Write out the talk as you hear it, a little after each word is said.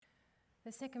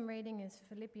The second reading is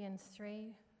Philippians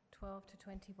 3:12 to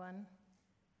 21,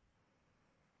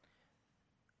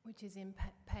 which is in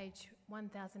page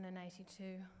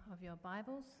 1082 of your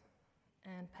Bibles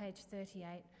and page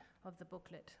 38 of the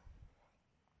booklet.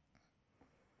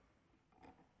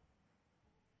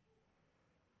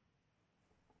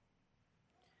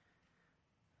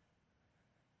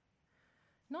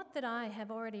 Not that I have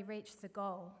already reached the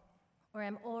goal or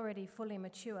am already fully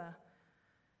mature,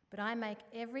 but I make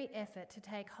every effort to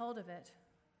take hold of it,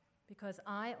 because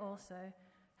I also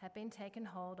have been taken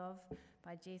hold of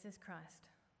by Jesus Christ.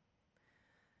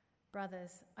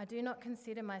 Brothers, I do not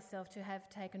consider myself to have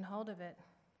taken hold of it,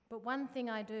 but one thing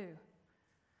I do,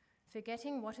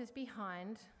 forgetting what is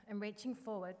behind and reaching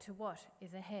forward to what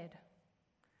is ahead.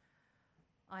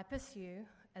 I pursue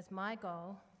as my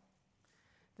goal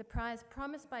the prize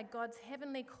promised by God's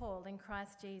heavenly call in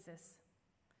Christ Jesus.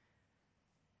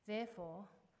 Therefore,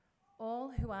 all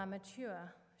who are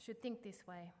mature should think this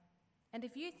way. And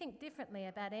if you think differently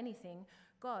about anything,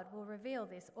 God will reveal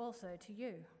this also to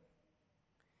you.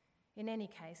 In any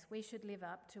case, we should live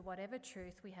up to whatever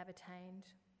truth we have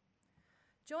attained.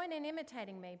 Join in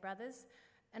imitating me, brothers,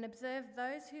 and observe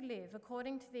those who live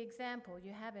according to the example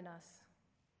you have in us.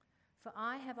 For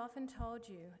I have often told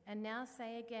you, and now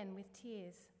say again with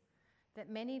tears,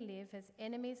 that many live as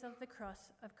enemies of the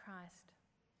cross of Christ.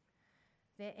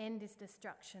 Their end is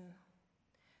destruction.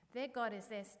 Their God is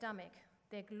their stomach.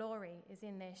 Their glory is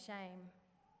in their shame.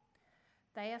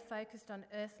 They are focused on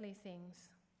earthly things,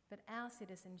 but our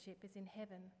citizenship is in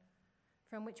heaven,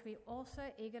 from which we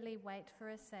also eagerly wait for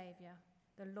a Saviour,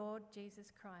 the Lord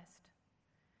Jesus Christ.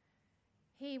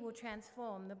 He will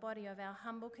transform the body of our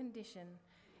humble condition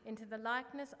into the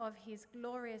likeness of his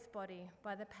glorious body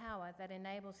by the power that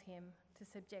enables him to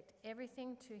subject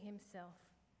everything to himself.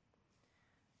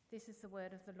 This is the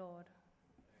word of the Lord.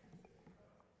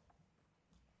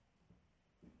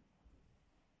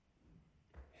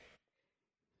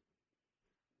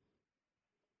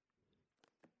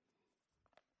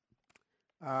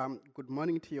 Good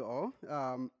morning to you all.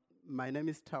 My name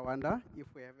is Tawanda.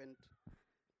 If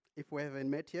we haven't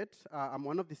met yet, I'm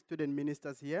one of the student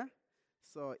ministers here.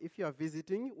 So if you are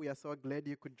visiting, we are so glad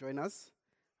you could join us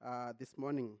this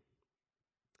morning.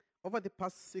 Over the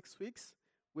past 6 weeks,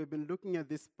 we've been looking at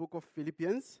this book of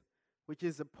Philippians, which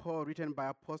is a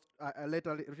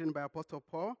letter written by Apostle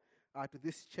Paul to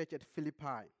this church at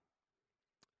Philippi.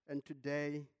 And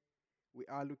today, we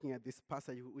are looking at this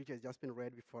passage which has just been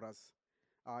read before us.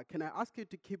 Can I ask you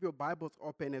to keep your Bibles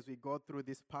open as we go through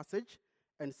this passage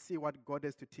and see what God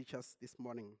has to teach us this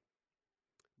morning?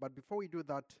 But before we do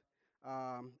that,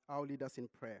 I'll lead us in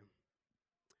prayer.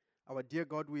 Our dear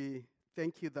God, we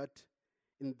thank you that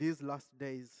in these last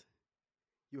days,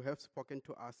 you have spoken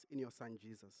to us in your Son,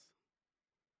 Jesus.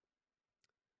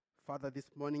 Father,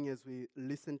 this morning as we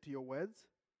listen to your words,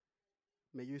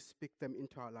 may you speak them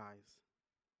into our lives.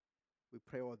 We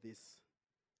pray all this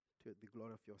to the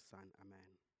glory of your Son. Amen.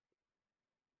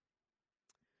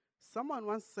 Someone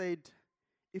once said,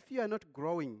 if you are not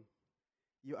growing,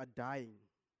 you are dying.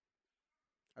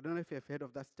 I don't know if you've heard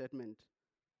of that statement.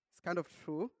 It's kind of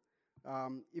true.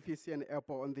 If you see an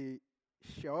apple on the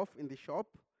shelf in the shop,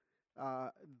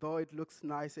 though it looks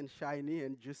nice and shiny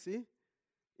and juicy,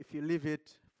 if you leave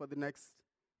it for the next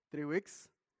 3 weeks,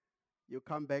 you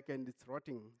come back and it's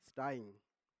rotting, it's dying.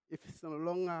 If it's no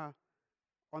longer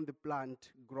on the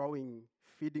plant, growing,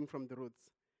 feeding from the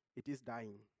roots, it is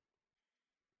dying.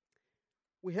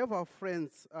 We have our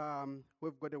friends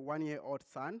who've got a 1-year-old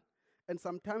son, and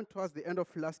sometime towards the end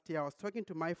of last year, I was talking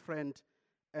to my friend,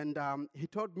 and he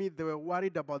told me they were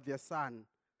worried about their son.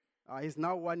 He's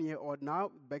now 1 year old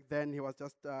now. Back then, he was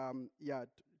just,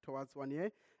 towards 1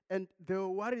 year. And they were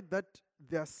worried that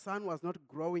their son was not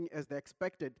growing as they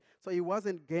expected. So he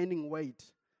wasn't gaining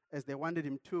weight as they wanted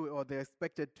him to or they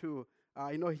expected to.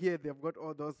 Here they've got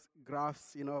all those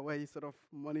graphs, where you sort of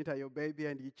monitor your baby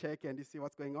and you check and you see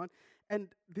what's going on.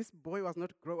 And this boy was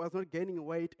not gaining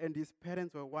weight, and his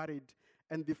parents were worried.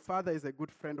 And the father is a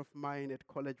good friend of mine at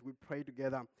college. We pray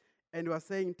together. And we were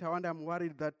saying, Tawanda, I'm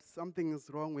worried that something is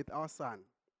wrong with our son.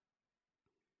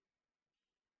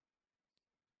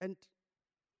 And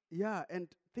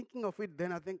thinking of it,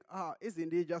 then I think,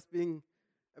 isn't he just being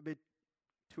a bit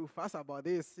too fast about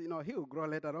this? He will grow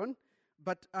later on.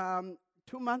 But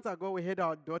 2 months ago, we had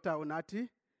our daughter, Unati,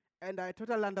 and I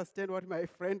totally understand what my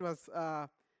friend was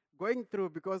going through,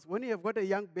 because when you have got a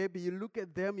young baby, you look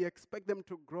at them, you expect them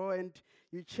to grow, and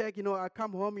you check, I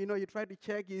come home, you try to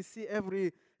check, you see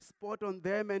every spot on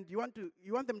them, and you want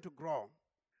them to grow.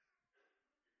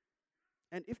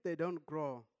 And if they don't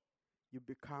grow, you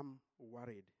become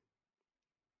worried.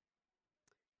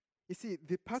 You see,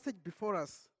 the passage before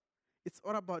us, it's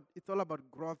all about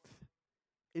growth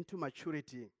into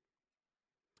maturity.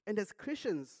 And as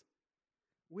Christians,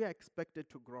 we are expected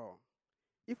to grow.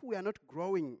 If we are not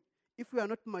growing, if we are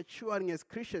not maturing as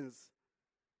Christians,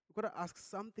 we've got to ask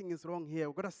something is wrong here.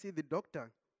 We've got to see the doctor.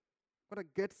 We've got to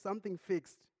get something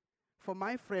fixed. For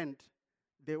my friend,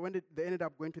 they ended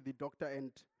up going to the doctor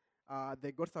and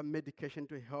they got some medication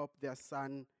to help their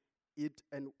son eat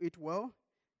well,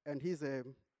 and he's a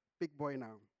big boy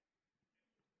now.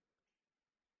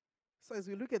 So as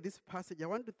we look at this passage, I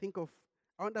want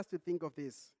us to think of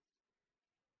this.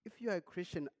 If you are a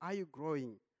Christian, are you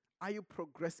growing? Are you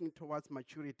progressing towards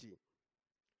maturity?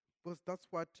 Because that's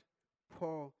what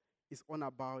Paul is on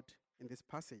about in this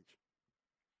passage.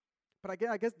 But again,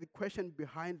 I guess the question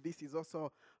behind this is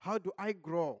also, how do I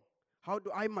grow? How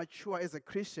do I mature as a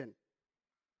Christian?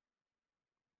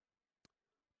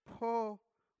 Paul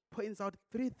points out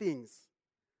 3 things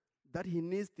that he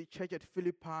needs the church at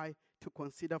Philippi to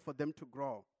consider for them to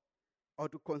grow, or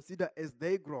to consider as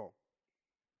they grow.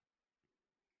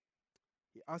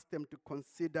 He asked them to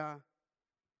consider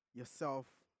yourself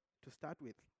to start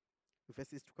with,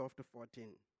 verses 12 to 14.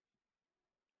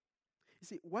 You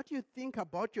see, what you think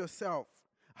about yourself,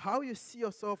 how you see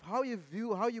yourself, how you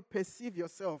view, how you perceive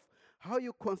yourself, how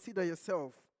you consider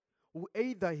yourself, will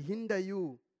either hinder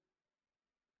you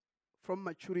from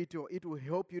maturity or it will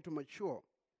help you to mature.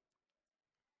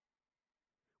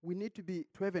 We need to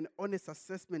have an honest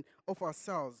assessment of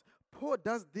ourselves. Paul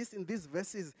does this in these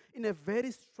verses in a very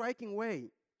striking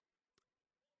way.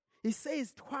 He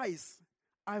says twice,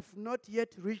 I've not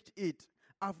yet reached it.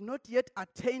 I've not yet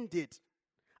attained it.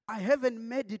 I haven't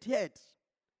made it yet.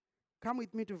 Come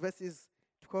with me to verses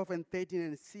 12 and 13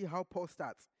 and see how Paul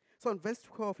starts. So in verse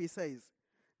 12 he says,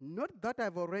 not that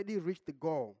I've already reached the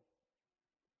goal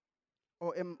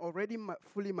or am already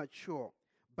fully mature,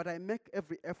 but I make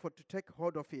every effort to take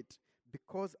hold of it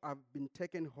because I've been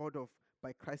taken hold of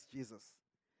by Christ Jesus.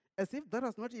 As if that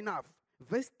was not enough,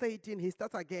 verse 13, he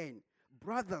starts again.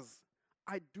 Brothers,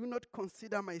 I do not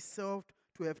consider myself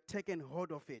to have taken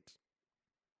hold of it.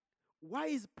 Why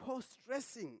is Paul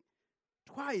stressing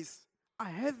twice, I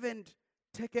haven't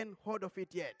taken hold of it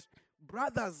yet?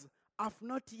 Brothers, I've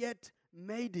not yet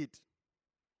made it.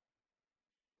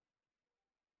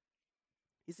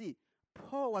 You see,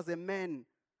 Paul was a man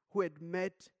who had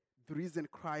met the risen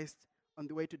Christ on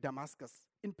the way to Damascus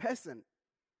in person.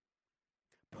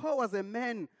 Paul was a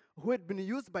man who had been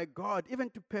used by God even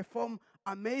to perform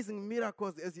amazing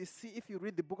miracles, as you see if you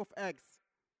read the book of Acts.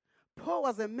 Paul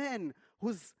was a man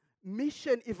whose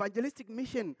mission, evangelistic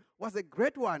mission, was a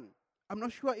great one. I'm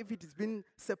not sure if it has been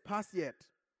surpassed yet.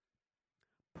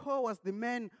 Paul was the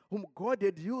man whom God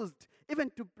had used even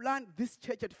to plant this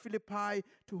church at Philippi,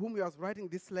 to whom he was writing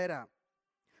this letter.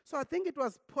 So I think it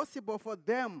was possible for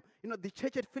them, the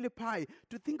church at Philippi,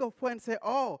 to think of Paul and say,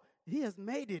 oh, he has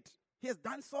made it. He has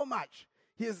done so much.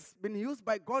 He has been used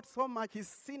by God so much. He's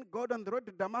seen God on the road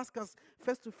to Damascus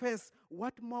face to face.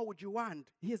 What more would you want?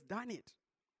 He has done it.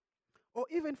 Or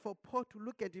even for Paul to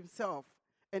look at himself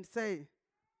and say,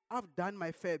 I've done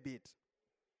my fair bit.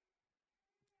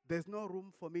 There's no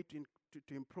room for me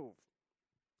to improve.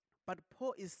 But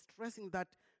Paul is stressing that,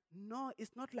 no,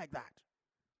 it's not like that.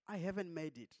 I haven't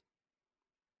made it.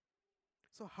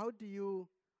 So how do you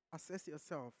assess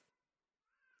yourself?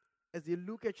 As you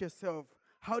look at yourself,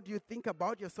 how do you think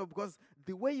about yourself? Because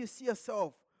the way you see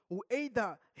yourself will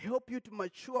either help you to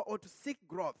mature or to seek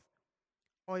growth,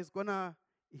 or it's going to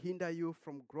hinder you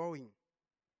from growing.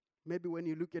 Maybe when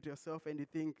you look at yourself and you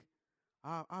think,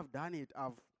 I've done it.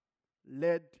 I've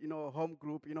led, a home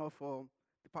group, for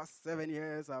the past 7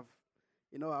 years.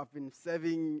 I've been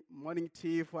serving morning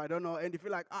tea for, and you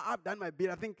feel like, I've done my bit.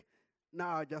 I think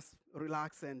now I'll just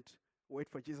relax and wait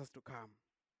for Jesus to come.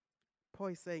 Paul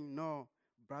is saying, no,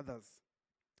 brothers,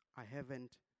 I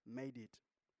haven't made it.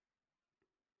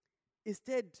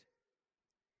 Instead,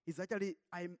 he's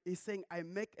saying, I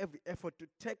make every effort to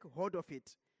take hold of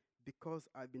it because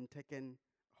I've been taken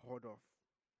hold of.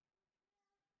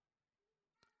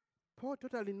 Paul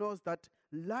totally knows that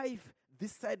life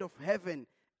this side of heaven,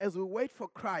 as we wait for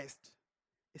Christ,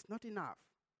 is not enough.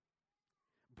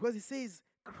 Because he says,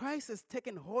 Christ has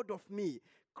taken hold of me.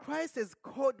 Christ has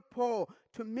called Paul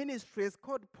to ministry, has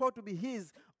called Paul to be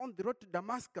his on the road to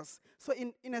Damascus. So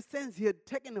in a sense, he had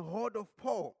taken hold of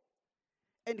Paul.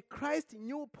 And Christ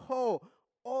knew Paul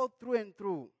all through and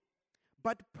through.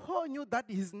 But Paul knew that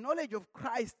his knowledge of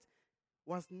Christ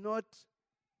was not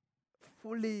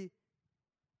fully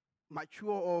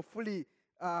mature or fully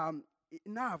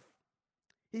enough.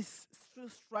 He's still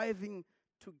striving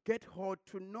to get hold,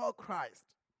 to know Christ.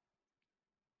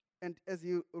 And as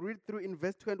you read through in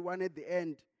verse 21 at the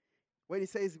end, when he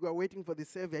says we are waiting for the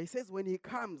Savior, he says when he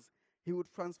comes, he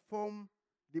would transform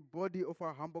the body of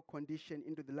our humble condition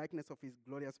into the likeness of his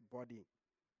glorious body.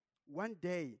 One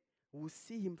day, we will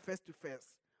see him face to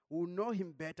face. We will know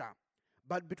him better.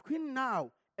 But between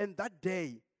now and that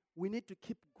day, we need to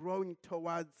keep growing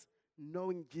towards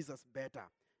knowing Jesus better,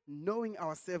 knowing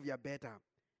our Savior better,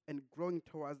 and growing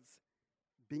towards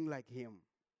being like him.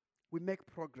 We make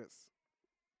progress.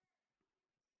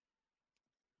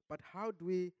 But how do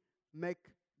we make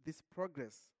this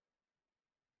progress?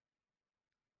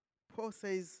 Paul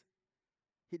says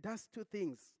he does two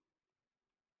things,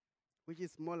 which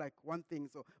is more like one thing.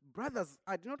 So, brothers,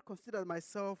 I do not consider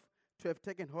myself to have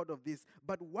taken hold of this,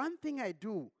 but one thing I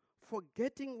do,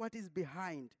 forgetting what is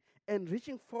behind and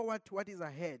reaching forward to what is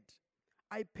ahead,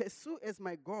 I pursue as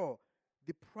my goal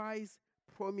the prize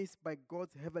promised by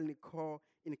God's heavenly call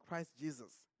in Christ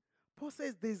Jesus. Paul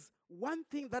says there's one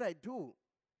thing that I do.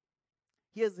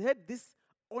 He has had this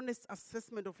honest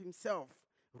assessment of himself,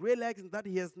 realizing that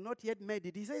he has not yet made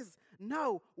it. He says,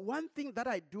 now, one thing that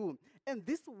I do, and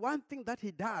this one thing that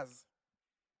he does,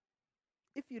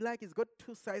 if you like, it's got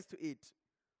two sides to it.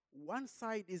 One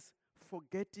side is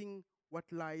forgetting what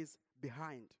lies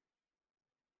behind.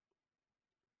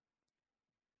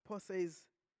 Paul says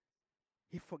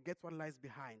he forgets what lies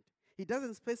behind. He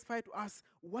doesn't specify to us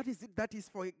what is it that he's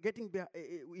forgetting,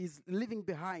 is leaving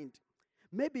behind.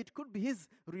 Maybe it could be his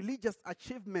religious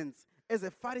achievements as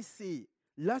a Pharisee.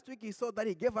 Last week he saw that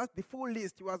he gave us the full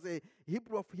list. He was a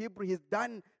Hebrew of Hebrew. He's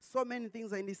done so many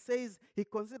things, and he says he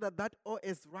considered that all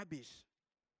as rubbish.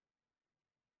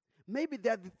 Maybe they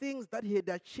are the things that he had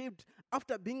achieved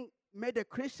after being made a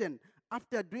Christian,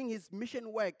 after doing his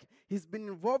mission work. He's been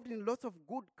involved in lots of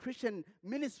good Christian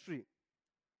ministry,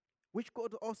 which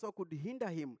could hinder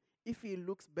him if he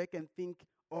looks back and think,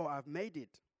 oh, I've made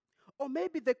it. Or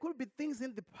maybe there could be things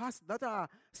in the past that are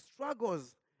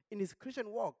struggles in his Christian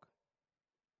walk.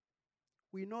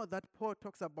 We know that Paul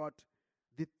talks about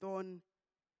the thorn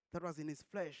that was in his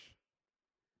flesh.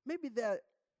 Maybe there are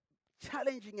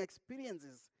challenging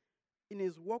experiences in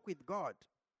his walk with God.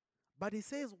 But he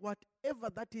says, whatever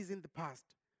that is in the past,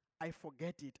 I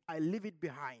forget it. I leave it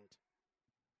behind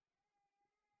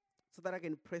so that I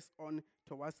can press on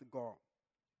towards the goal.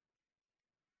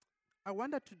 I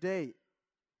wonder today,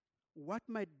 what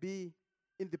might be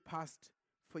in the past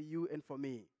for you and for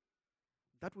me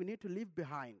that we need to leave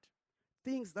behind?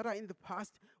 Things that are in the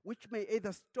past which may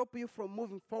either stop you from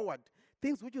moving forward,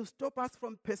 things which will stop us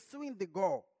from pursuing the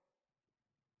goal.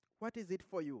 What is it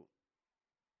for you?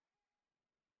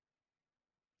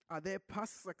 Are there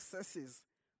past successes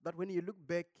that when you look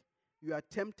back, you are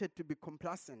tempted to be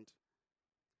complacent?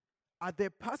 Are there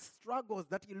past struggles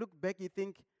that you look back, you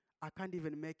think, I can't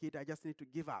even make it, I just need to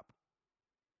give up?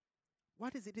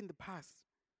 What is it in the past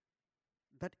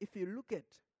that if you look at,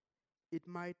 it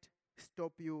might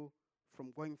stop you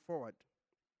from going forward?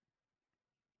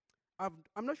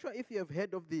 I'm not sure if you have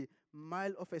heard of the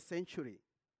mile of a century.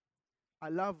 I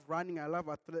love running, I love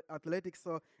athletics.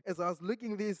 So as I was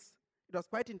looking this, it was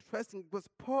quite interesting because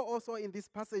Paul also in this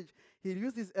passage, he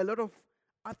uses a lot of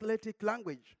athletic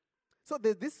language. So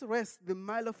there's this race, the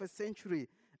mile of a century,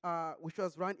 which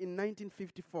was run in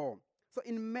 1954. So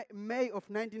in May of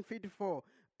 1954,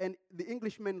 and the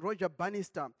Englishman Roger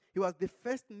Bannister, he was the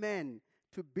first man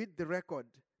to beat the record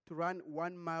to run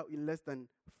 1 mile in less than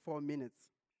 4 minutes.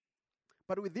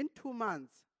 But within 2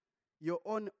 months, your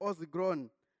own Aussie-grown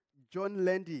John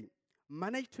Landy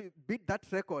managed to beat that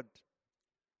record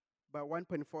by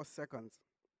 1.4 seconds.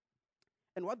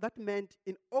 And what that meant,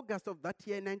 in August of that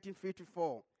year,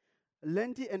 1954,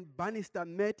 Landy and Bannister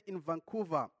met in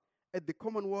Vancouver at the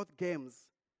Commonwealth Games.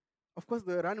 Of course,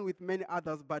 they were running with many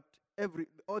others, but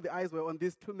all the eyes were on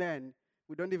these two men.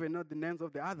 We don't even know the names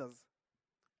of the others.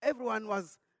 Everyone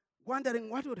was wondering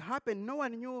what would happen. No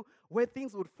one knew where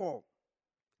things would fall.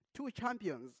 Two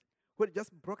champions who had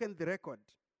just broken the record.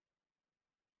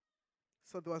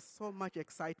 So there was so much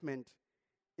excitement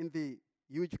in the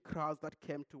huge crowds that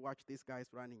came to watch these guys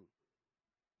running.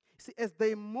 See, as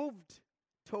they moved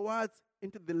towards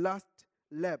into the last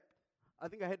lap, I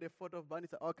think I had a photo of Bunny.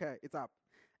 Okay, it's up.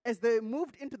 As they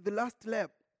moved into the last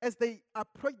lap, as they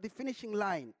approached the finishing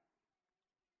line,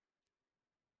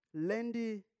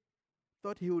 Landy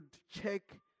thought he would check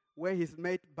where his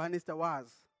mate Bannister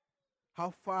was, how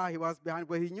far he was behind,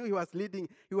 where he knew he was leading.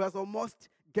 He was almost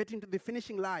getting to the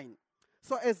finishing line.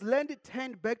 So as Landy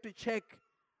turned back to check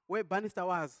where Bannister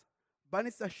was,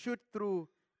 Bannister shot through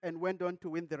and went on to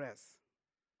win the race.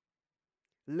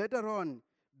 Later on,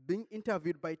 being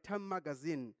interviewed by Time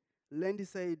magazine, Landy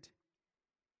said,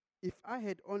 If I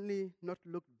had only not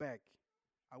looked back,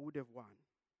 I would have won.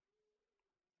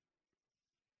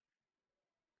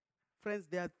 Friends,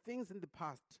 there are things in the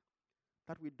past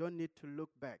that we don't need to look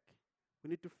back.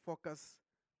 We need to focus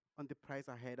on the prize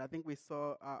ahead. I think we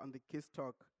saw on the Kids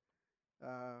Talk,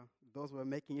 those who are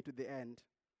making it to the end.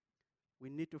 We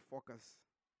need to focus.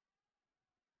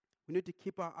 We need to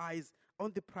keep our eyes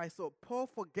on the prize. So Paul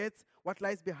forgets what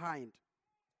lies behind.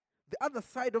 The other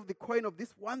side of the coin of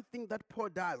this one thing that Paul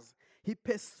does, he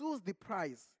pursues the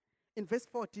prize. In verse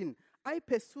 14, I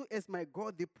pursue as my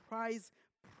goal the prize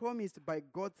promised by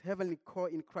God's heavenly call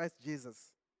in Christ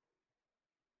Jesus.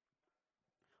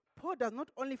 Paul does not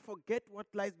only forget what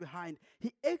lies behind,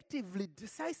 he actively,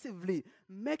 decisively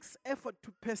makes effort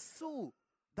to pursue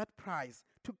that prize,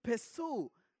 to pursue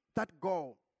that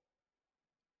goal.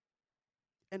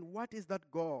 And what is that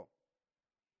goal?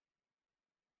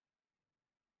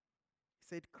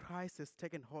 He said, Christ has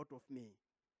taken hold of me.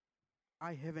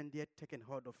 I haven't yet taken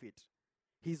hold of it.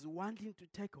 He's wanting to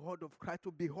take hold of Christ,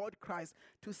 to behold Christ,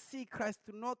 to see Christ,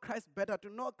 to know Christ better, to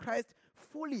know Christ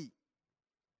fully,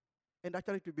 and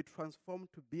actually to be transformed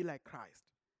to be like Christ.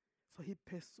 So he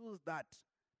pursues that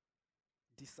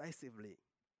decisively.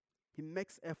 He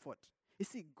makes effort. You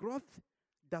see, growth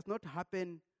does not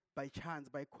happen by chance,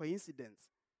 by coincidence.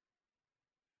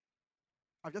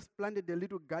 I've just planted a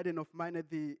little garden of mine at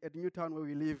Newtown where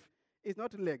we live. It's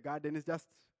not really a garden, it's just,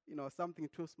 something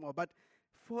too small. But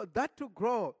for that to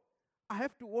grow, I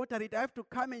have to water it. I have to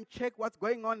come and check what's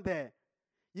going on there.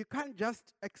 You can't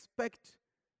just expect,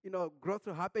 growth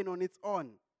to happen on its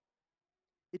own.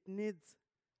 It needs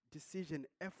decision,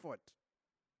 effort.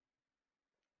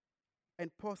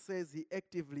 And Paul says he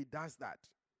actively does that.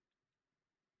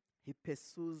 He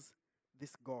pursues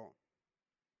this goal.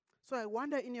 So I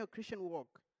wonder, in your Christian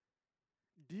walk,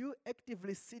 do you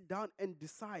actively sit down and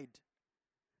decide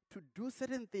to do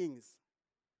certain things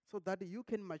so that you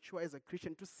can mature as a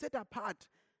Christian, to set apart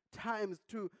times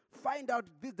to find out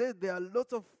these days there are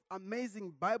lots of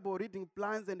amazing Bible reading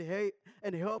plans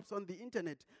and helps on the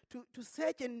internet, to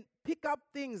search and pick up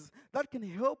things that can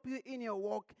help you in your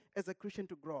walk as a Christian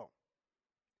to grow?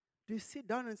 Do you sit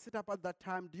down and set up at that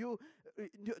time? Do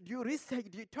you research?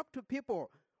 Do you talk to people?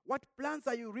 What plans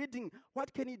are you reading?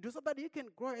 What can you do so that you can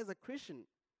grow as a Christian?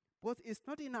 Because it's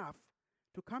not enough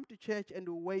to come to church and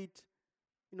wait.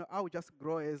 I'll just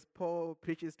grow as Paul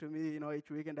preaches to me,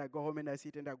 each week, and I go home and I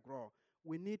sit and I grow.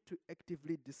 We need to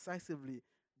actively, decisively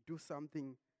do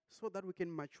something so that we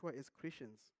can mature as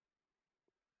Christians.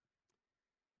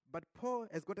 But Paul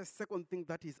has got a second thing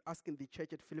that he's asking the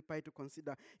church at Philippi to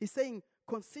consider. He's saying,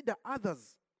 consider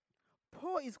others.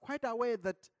 Paul is quite aware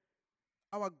that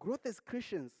our growth as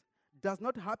Christians does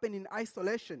not happen in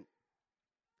isolation.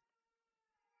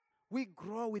 We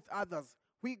grow with others.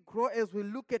 We grow as we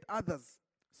look at others.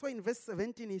 So in verse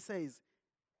 17 he says,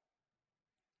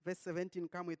 verse 17,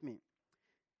 come with me.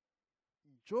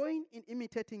 Join in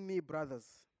imitating me, brothers,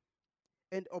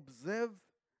 and observe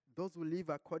those who live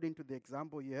according to the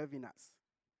example you have in us.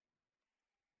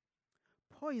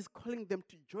 Paul is calling them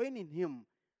to join in him.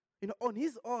 On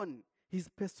his own, he's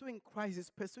pursuing Christ, he's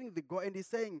pursuing the goal, and he's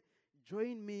saying,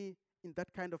 join me in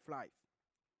that kind of life.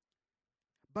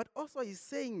 But also he's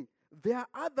saying, there are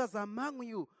others among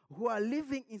you who are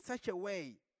living in such a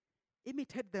way.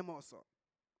 Imitate them also.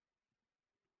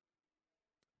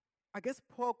 I guess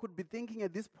Paul could be thinking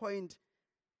at this point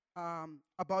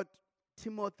about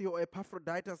Timothy or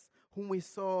Epaphroditus, whom we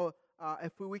saw a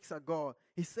few weeks ago.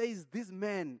 He says these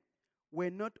men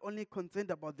were not only concerned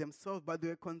about themselves, but they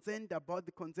were concerned about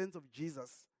the concerns of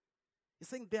Jesus. He's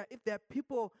saying if there are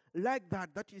people like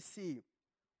that you see,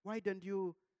 why don't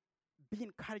you be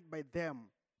encouraged by them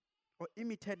or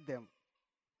imitate them?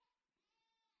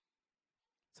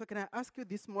 So can I ask you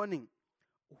this morning,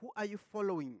 who are you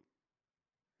following?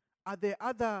 Are there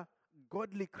other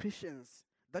godly Christians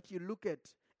that you look at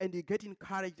and you get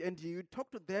encouraged and you talk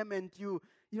to them and you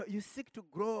seek to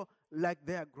grow like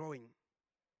they are growing?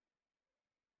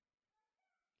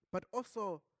 But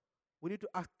also, we need to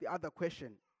ask the other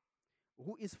question.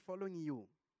 Who is following you?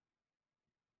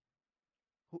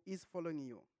 Who is following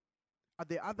you? Are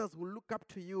there others who look up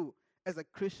to you as a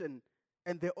Christian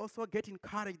and they also get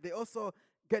encouraged? They also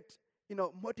get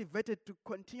motivated to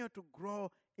continue to grow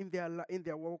in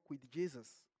their walk with Jesus.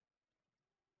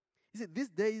 You see, these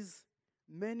days,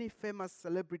 many famous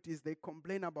celebrities, they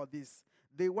complain about this.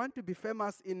 They want to be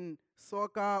famous in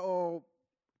soccer or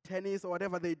tennis or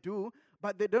whatever they do,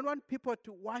 but they don't want people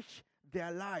to watch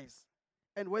their lives.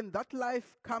 And when that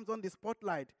life comes on the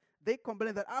spotlight, they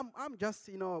complain that I'm just,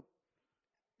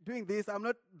 doing this. I'm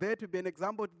not there to be an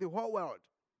example to the whole world.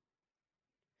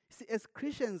 See, as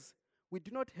Christians, We do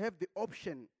not have the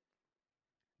option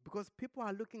because people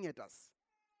are looking at us.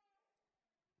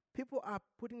 People are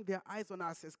putting their eyes on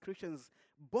us as Christians,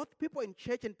 both people in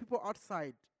church and people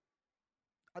outside.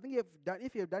 I think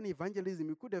if you have done evangelism,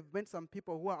 you could have met some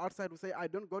people who are outside who say, I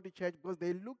don't go to church because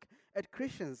they look at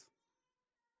Christians.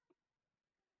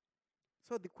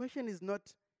 So the question is not,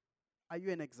 are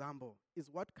you an example? It's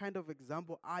what kind of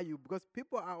example are you? Because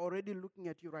people are already looking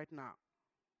at you right now.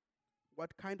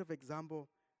 What kind of example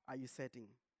are you setting?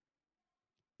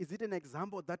 Is it an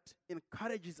example that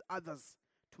encourages others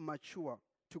to mature,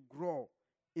 to grow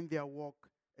in their walk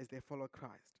as they follow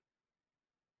Christ?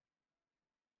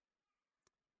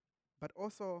 But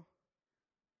also,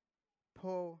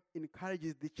 Paul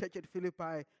encourages the church at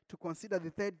Philippi to consider the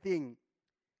third thing.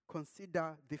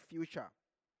 Consider the future.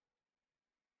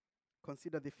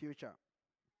 Consider the future.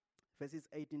 Verses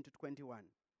 18 to 21.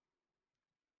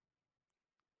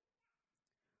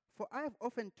 For I have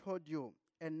often told you,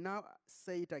 and now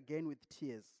say it again with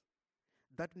tears,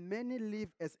 that many live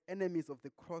as enemies of the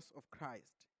cross of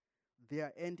Christ.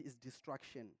 Their end is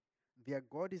destruction. Their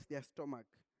God is their stomach.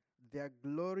 Their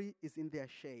glory is in their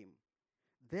shame.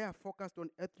 They are focused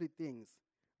on earthly things,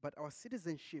 but our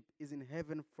citizenship is in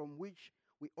heaven, from which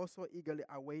we also eagerly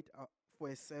await for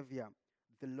a Savior,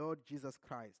 the Lord Jesus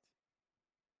Christ.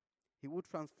 He will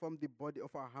transform the body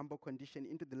of our humble condition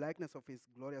into the likeness of his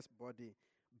glorious body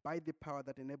by the power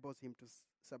that enables him to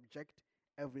subject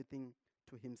everything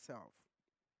to himself.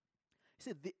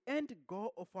 See, the end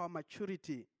goal of our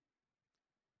maturity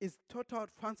is total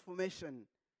transformation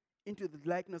into the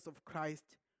likeness of Christ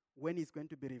when he's going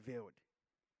to be revealed.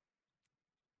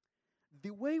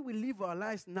 The way we live our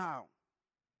lives now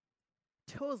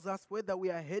tells us whether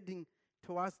we are heading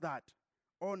towards that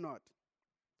or not.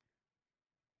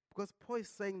 Because Paul is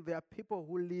saying there are people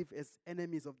who live as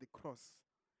enemies of the cross.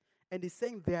 And he's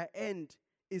saying their end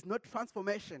is not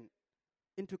transformation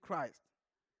into Christ.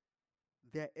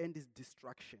 Their end is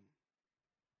destruction.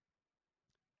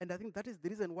 And I think that is the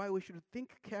reason why we should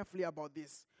think carefully about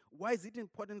this. Why is it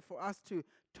important for us to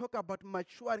talk about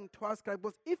maturing towards Christ?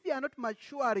 Because if you are not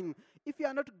maturing, if you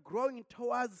are not growing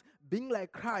towards being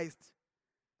like Christ,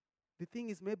 the thing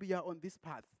is maybe you are on this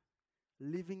path,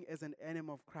 living as an enemy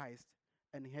of Christ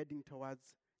and heading towards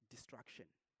destruction.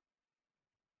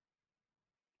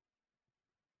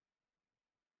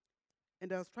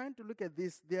 And I was trying to look at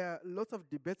this. There are lots of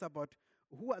debates about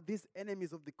who are these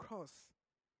enemies of the cross.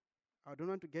 I don't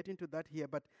want to get into that here,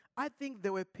 but I think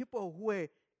there were people who were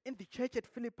in the church at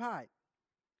Philippi.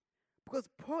 Because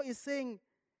Paul is saying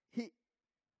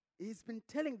he's been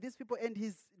telling these people, and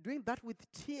he's doing that with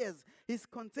tears. He's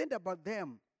concerned about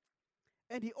them.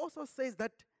 And he also says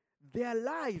that their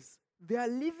lives, they are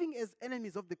living as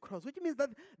enemies of the cross, which means that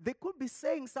they could be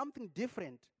saying something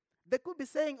different. They could be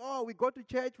saying, oh, we go to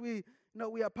church, we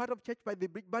are part of church by the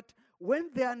bridge. But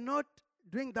when they are not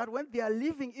doing that, when they are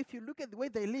living, if you look at the way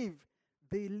they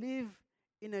live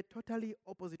in a totally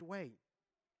opposite way.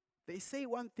 They say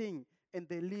one thing and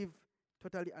they live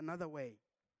totally another way.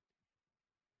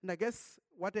 And I guess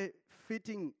what a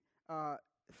fitting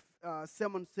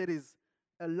sermon series,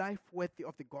 a life worthy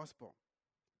of the gospel.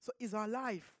 So is our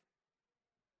life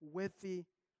worthy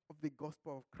of the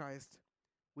gospel of Christ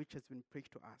which has been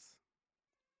preached to us?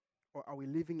 Or are we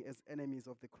living as enemies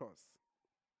of the cross?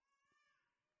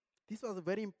 This was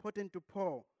very important to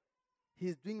Paul.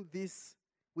 He's doing this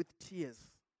with tears.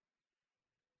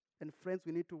 And friends,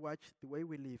 we need to watch the way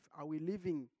we live. Are we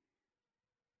living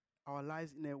our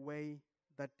lives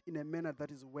in a manner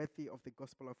that is worthy of the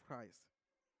gospel of Christ?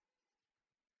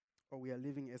 Or we are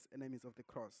living as enemies of the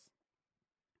cross?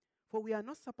 For we are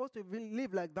not supposed to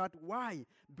live like that. Why?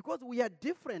 Because we are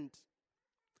different.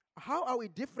 How are we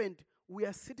different? We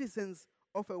are citizens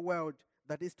of a world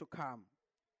that is to come.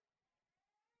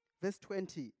 Verse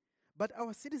 20. But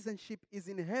our citizenship is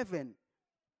in heaven,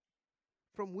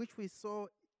 from which we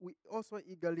also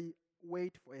eagerly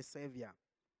wait for a Savior.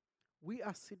 We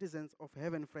are citizens of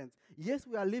heaven, friends. Yes,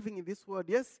 we are living in this world.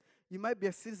 Yes, you might be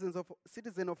a citizen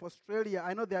of Australia.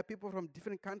 I know there are people from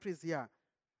different countries here.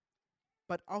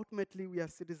 But ultimately, we are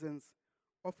citizens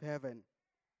of heaven.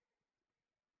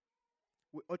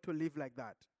 We ought to live like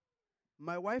that.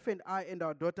 My wife and I and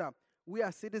our daughter, we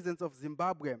are citizens of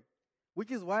Zimbabwe,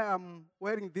 which is why I'm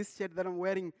wearing this shirt that I'm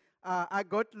wearing. I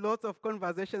got lots of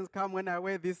conversations come when I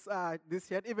wear this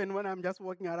shirt. Even when I'm just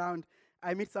walking around,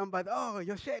 I meet somebody, oh,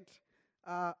 your shirt.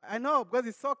 I know, because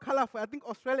it's so colorful. I think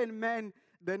Australian men,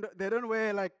 they don't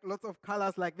wear like lots of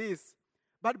colors like this.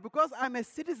 But because I'm a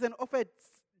citizen of a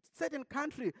certain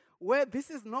country where this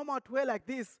is normal to wear like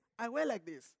this, I wear like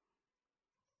this.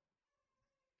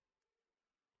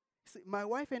 See, my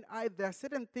wife and I, there are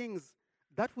certain things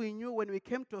that we knew when we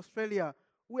came to Australia,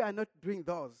 we are not doing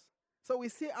those. So we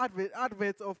see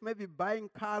adverts of maybe buying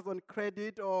cars on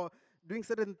credit or doing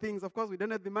certain things. Of course, we don't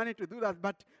have the money to do that,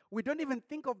 but we don't even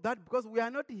think of that because we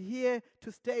are not here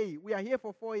to stay. We are here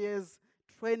for 4 years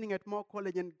training at Moore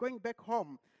College and going back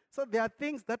home. So there are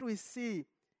things that we see,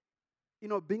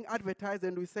 being advertised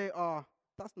and we say, oh,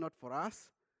 that's not for us.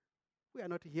 We are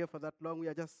not here for that long. We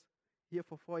are just here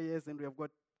for 4 years and we have got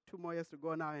 2 more years to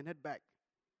go now and head back.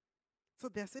 So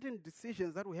there are certain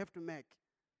decisions that we have to make.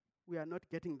 We are not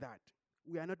getting that.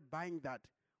 We are not buying that.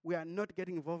 We are not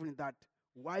getting involved in that.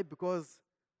 Why? Because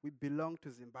we belong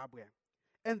to Zimbabwe.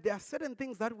 And there are certain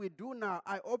things that we do now.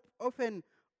 I often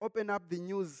open up the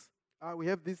news. We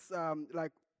have this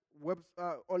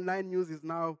online news is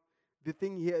now the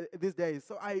thing here these days.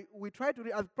 So we try to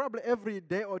read, probably every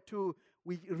day or two,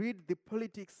 we read the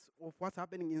politics of what's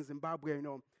happening in Zimbabwe,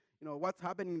 what's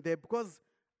happening there, because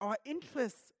our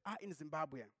interests are in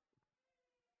Zimbabwe.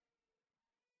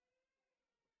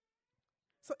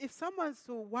 So if someone's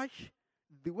to watch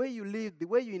the way you live, the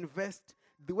way you invest,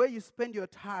 the way you spend your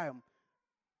time,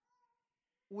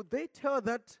 would they tell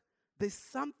that there's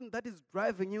something that is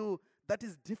driving you that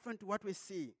is different to what we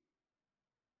see?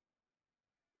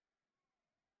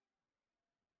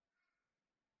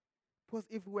 Because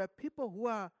if we are people who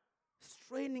are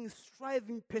straining,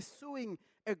 striving, pursuing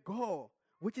a goal,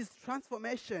 which is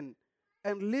transformation,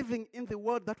 and living in the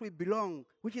world that we belong,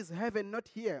 which is heaven, not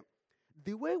here,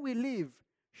 the way we live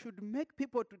should make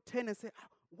people to turn and say,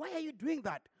 why are you doing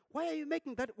that? Why are you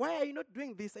making that? Why are you not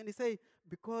doing this? And they say,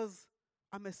 because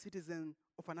I'm a citizen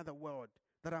of another world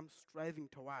that I'm striving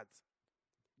towards.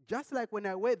 Just like when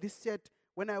I wear this shirt,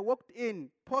 when I walked in,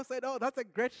 Paul said, oh, that's a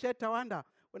great shirt, Tawanda,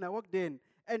 when I walked in.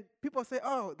 And people say,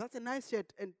 oh, that's a nice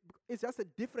shirt. And it's just a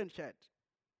different shirt.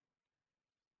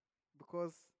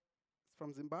 Because it's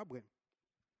from Zimbabwe.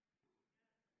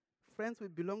 Friends, we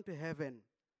belong to heaven.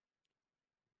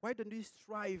 Why don't we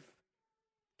strive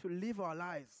to live our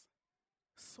lives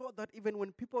so that even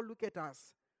when people look at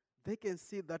us, they can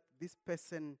see that this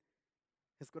person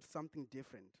has got something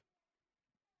different?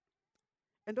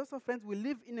 And also, friends, we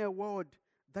live in a world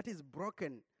that is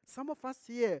broken. Some of us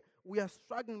here, we are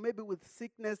struggling maybe with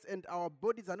sickness and our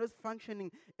bodies are not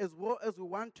functioning as well as we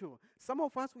want to. Some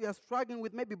of us, we are struggling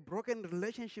with maybe broken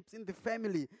relationships in the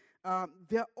family.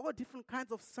 There are all different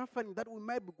kinds of suffering that we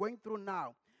might be going through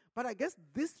now. But I guess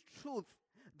this truth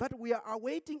that we are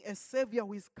awaiting a Savior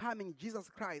who is coming, Jesus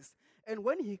Christ. And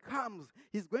when he comes,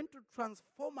 he's going to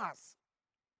transform us.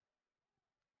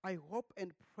 I hope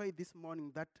and pray this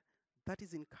morning that that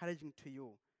is encouraging to you,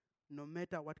 no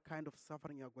matter what kind of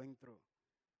suffering you're going through.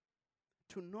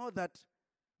 To know that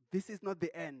this is not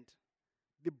the end.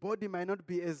 The body might not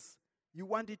be as you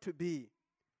want it to be,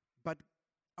 but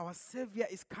our Savior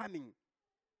is coming,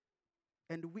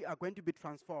 and we are going to be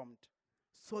transformed.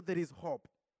 So there is hope.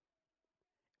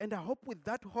 And I hope with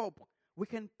that hope, we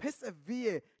can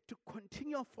persevere to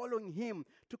continue following him,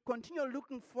 to continue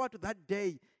looking forward to that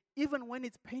day, even when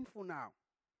it's painful now.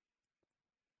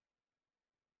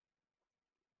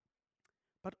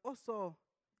 But also,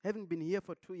 having been here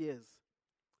for 2 years,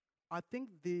 I think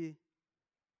the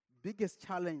biggest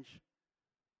challenge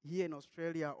here in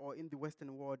Australia or in the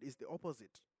Western world is the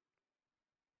opposite.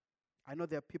 I know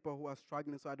there are people who are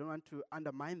struggling, so I don't want to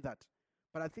undermine that.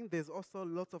 But I think there's also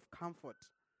lots of comfort,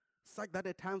 such that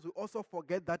at times we also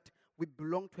forget that we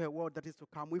belong to a world that is to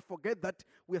come. We forget that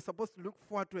we are supposed to look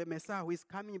forward to a Messiah who is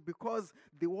coming, because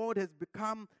the world has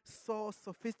become so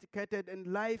sophisticated and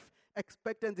life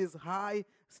expectancy is high,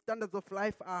 standards of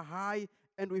life are high,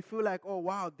 and we feel like, oh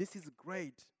wow, this is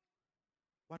great.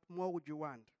 What more would you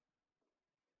want?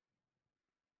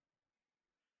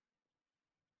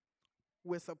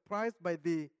 We're surprised by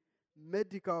the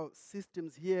medical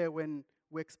systems here when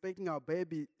we're expecting our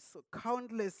baby. So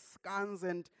countless scans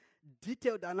and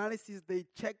detailed analysis. They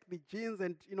check the genes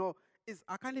and,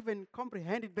 I can't even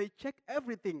comprehend it. They check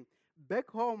everything.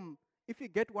 Back home, if you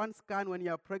get one scan when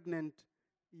you're pregnant,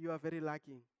 you are very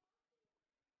lucky.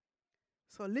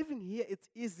 So living here, it's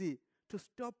easy to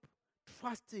stop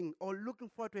trusting or looking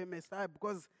forward to a Messiah,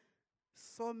 because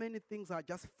so many things are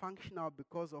just functional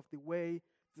because of the way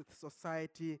the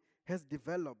society has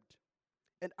developed.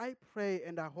 And I pray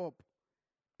and I hope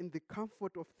in the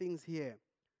comfort of things here,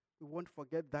 we won't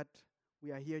forget that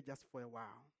we are here just for a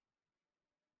while.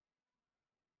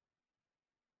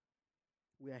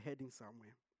 We are heading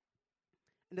somewhere.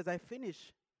 And as I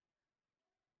finish,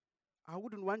 I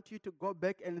wouldn't want you to go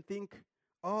back and think,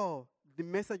 oh, the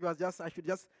message was just, I should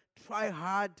just try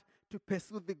hard to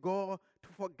pursue the goal, to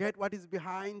forget what is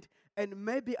behind, and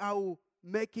maybe I will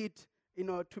make it,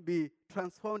 to be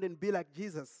transformed and be like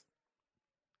Jesus.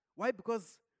 Why?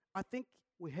 Because I think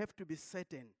we have to be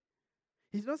certain.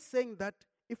 He's not saying that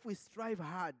if we strive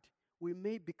hard, we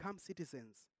may become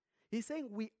citizens. He's saying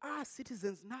we are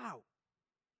citizens now.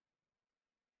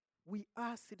 We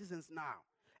are citizens now.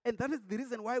 And that is the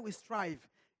reason why we strive.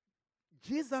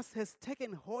 Jesus has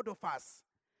taken hold of us.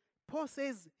 Paul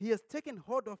says, he has taken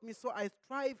hold of me, so I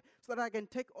strive so that I can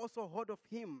take also hold of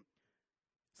him.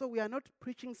 So we are not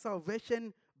preaching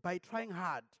salvation by trying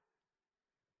hard.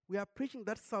 We are preaching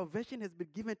that salvation has been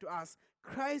given to us.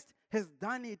 Christ has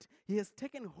done it. He has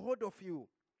taken hold of you.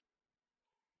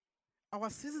 Our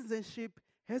citizenship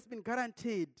has been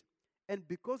guaranteed. And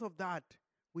because of that,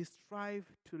 we strive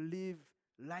to live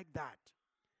like that.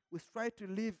 We strive to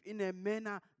live in a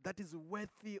manner that is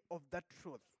worthy of that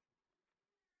truth.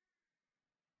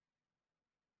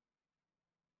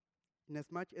 In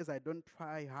as much as I don't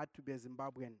try hard to be a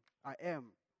Zimbabwean, I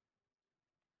am.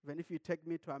 Even if you take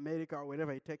me to America or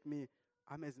wherever you take me,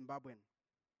 I'm a Zimbabwean.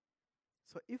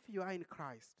 So if you are in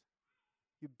Christ,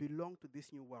 you belong to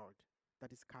this new world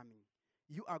that is coming.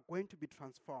 You are going to be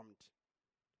transformed.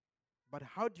 But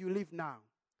how do you live now?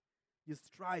 You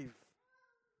strive.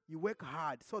 You work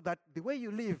hard so that the way you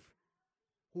live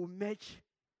will match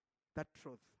that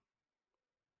truth.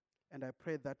 And I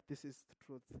pray that this is the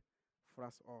truth for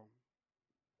us all.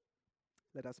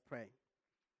 Let us pray.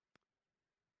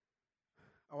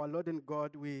 Our Lord and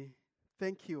God, we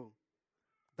thank you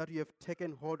that you have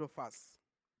taken hold of us.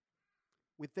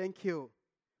 We thank you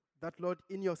that, Lord,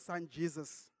 in your Son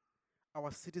Jesus, our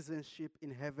citizenship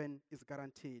in heaven is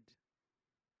guaranteed.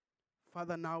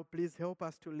 Father, now please help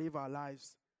us to live our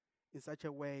lives in such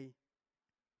a way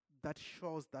that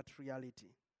shows that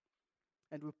reality.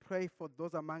 And we pray for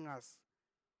those among us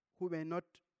who may not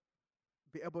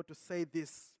be able to say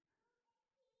this,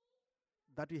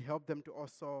 that we help them to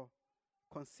also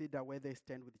consider where they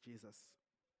stand with Jesus.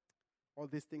 All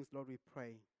these things, Lord, we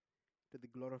pray to the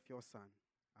glory of your Son.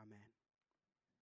 Amen.